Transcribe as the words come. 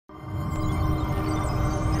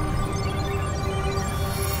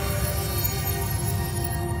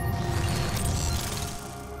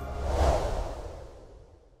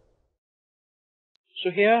So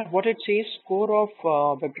here what it says, core of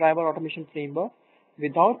WebDriver automation framework.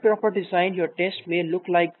 Without proper design, your test may look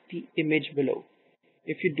like the image below.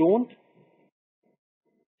 If you don't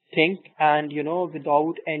think and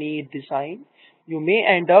without any design, you may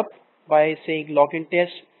end up by saying login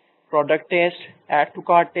test, product test, add to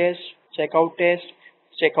cart test, checkout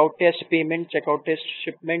test, payment, checkout test,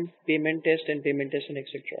 shipment, payment test, and payment test, and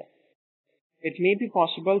etc. It may be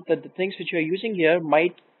possible that the things which you are using here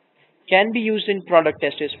can be used in product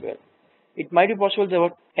test as well. It might be possible that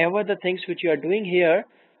whatever the things which you are doing here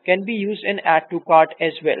can be used in add to cart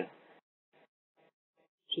as well.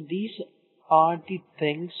 So these are the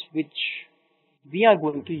things which we are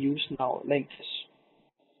going to use now, like this.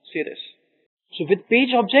 See this. So with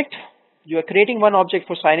page object, you are creating one object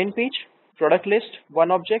for sign in page, product list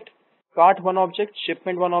one object, cart one object,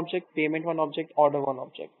 shipment one object, payment one object, order one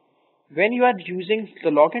object. When you are using the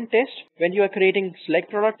login test, when you are creating select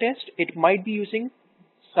product test, it might be using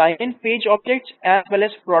sign in page objects as well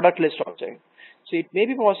as product list object. So it may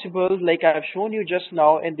be possible, like I have shown you just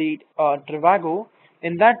now in the Trivago,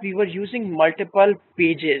 in that we were using multiple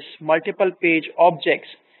pages, multiple page objects,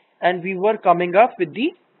 and we were coming up with the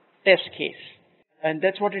test case. And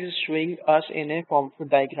that's what it is showing us in a form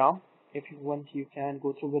diagram. If you want, you can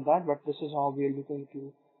go through with that, but this is how we will be going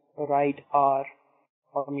to write our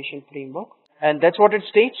automation framework. And that's what it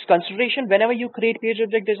states. Consideration: whenever you create page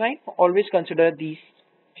object design, always consider these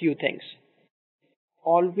few things.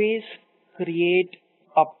 Always create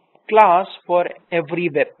a class for every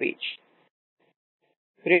web page.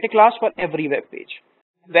 Create a class for every web page.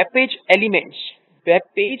 Web page elements. Web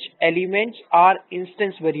page elements are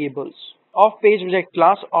instance variables of page object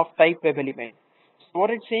class of type web element. So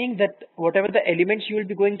what it's saying that whatever the elements you will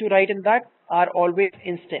be going to write in that are always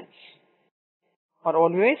instance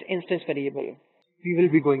variable. We will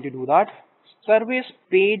be going to do that. Service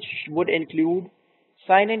page would include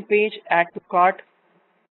sign in page, add to cart,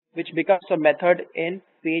 which becomes a method in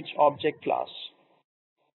page object class.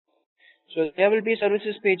 So there will be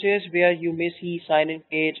services pages where you may see sign in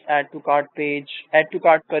page, add to cart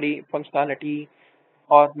query functionality,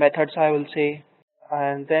 or methods, I will say.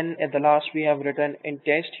 And then at the last we have written in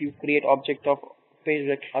test, you create object of page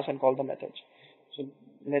object class and call the methods. So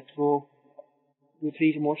let's go to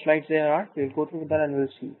 3 more slides there are. We'll go through that and we'll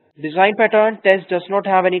see. Design pattern: test does not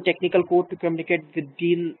have any technical code to communicate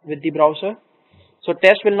with the browser. So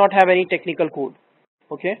test will not have any technical code.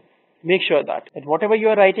 Okay. Make sure that whatever you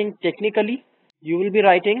are writing technically, you will be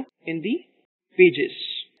writing in the pages.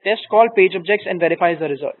 Test call page objects and verifies the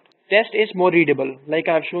result. Test is more readable. Like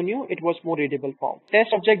I have shown you, it was more readable form. Test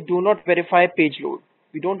object do not verify page load.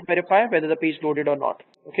 We don't verify whether the page loaded or not.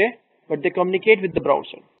 Okay. But they communicate with the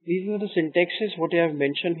browser. These are the syntaxes what I have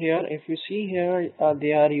mentioned here. If you see here,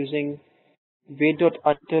 they are using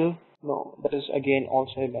wait.until. No, that is again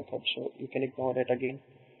also a method, so you can ignore it again.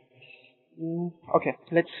 Okay,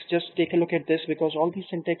 let's just take a look at this, because all these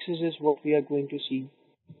syntaxes is what we are going to see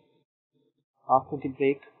after the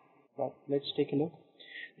break. But let's take a look.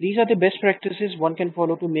 These are the best practices one can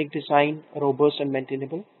follow to make design robust and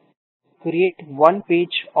maintainable. Create one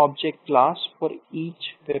page object class for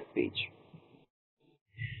each web page.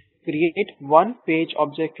 Create one page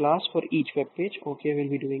object class for each web page. Okay, we'll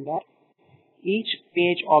be doing that. Each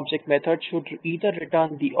page object method should either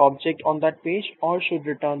return the object on that page or should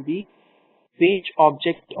return the page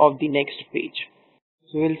object of the next page.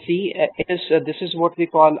 So we'll see this is what we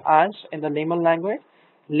call as, in the layman language,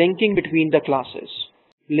 linking between the classes.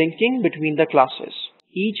 Linking between the classes.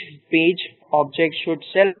 Each page object should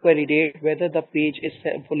self-validate whether the page is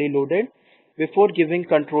fully loaded before giving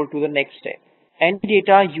control to the next step. Any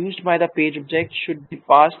data used by the page object should be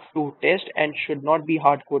passed through test and should not be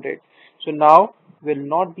hard-coded. So now we'll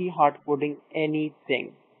not be hard-coding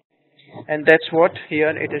anything. And that's what here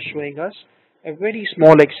it is showing us. A very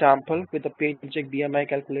small example with the page object BMI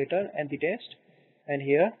calculator and the test. And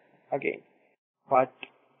here again. But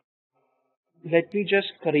let me just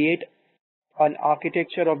create an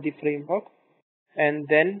architecture of the framework, and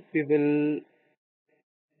then we will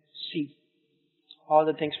see how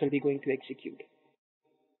the things will be going to execute.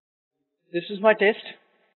 This is my test.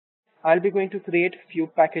 I'll be going to create few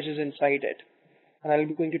packages inside it, and I'll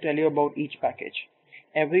be going to tell you about each package.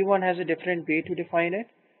 Everyone has a different way to define it,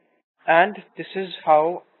 and this is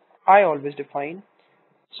how I always define.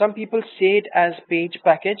 Some people say it as page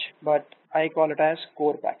package, but I call it as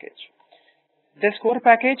core package. In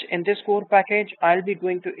this core package, I'll be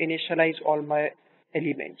going to initialize all my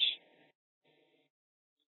elements.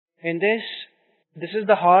 In this is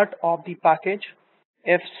the heart of the package.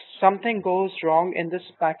 If something goes wrong in this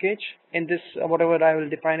package, whatever I will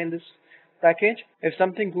define in this package, if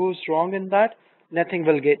something goes wrong in that, nothing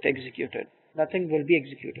will get executed. Nothing will be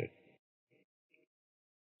executed.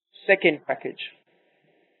 Second package.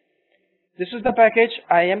 This is the package.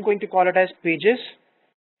 I am going to call it as pages.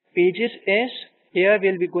 Pages is, here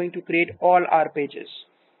we'll be going to create all our pages.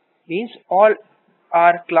 Means all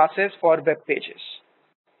our classes for web pages.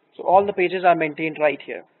 So all the pages are maintained right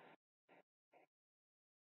here.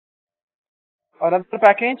 Another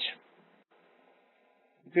package,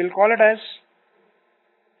 we'll call it as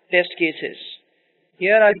test cases.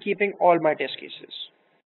 Here I'll be keeping all my test cases.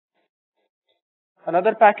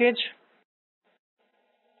 Another package,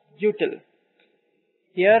 util.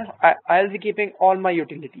 Here I'll be keeping all my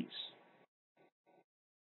utilities.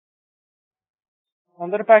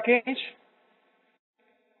 Another package,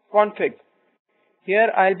 config.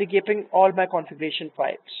 Here I'll be keeping all my configuration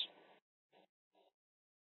files.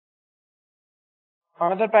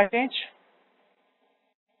 Another package,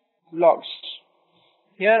 logs.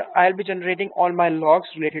 Here I'll be generating all my logs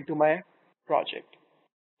related to my project.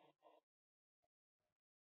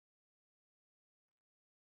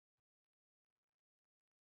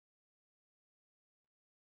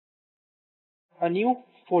 A new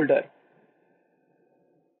folder.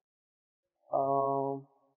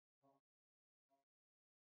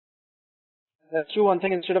 Let's do one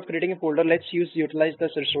thing. Instead of creating a folder, let's utilize the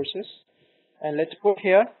resources, and let's put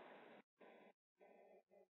here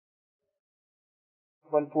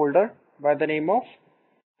one folder by the name of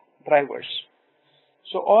drivers.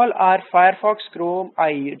 So all our Firefox, Chrome,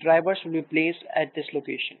 IE drivers will be placed at this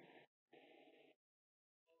location.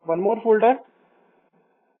 One more folder,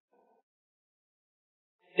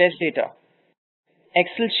 test data.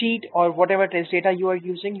 Excel sheet or whatever test data you are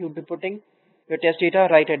using, you'll be putting your test data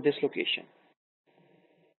right at this location.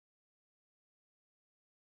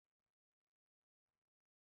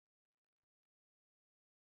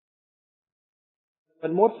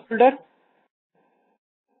 One more folder,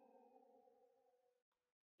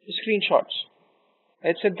 screenshots.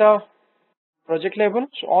 It's at the project level,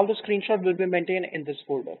 so all the screenshots will be maintained in this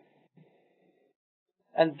folder.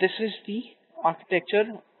 And this is the architecture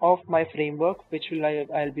of my framework, which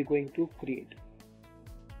I'll be going to create.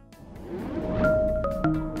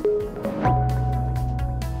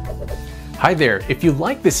 Hi there, if you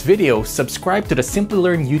like this video, subscribe to the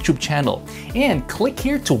Simplilearn YouTube channel and click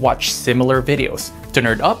here to watch similar videos. To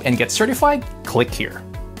nerd up and get certified, click here.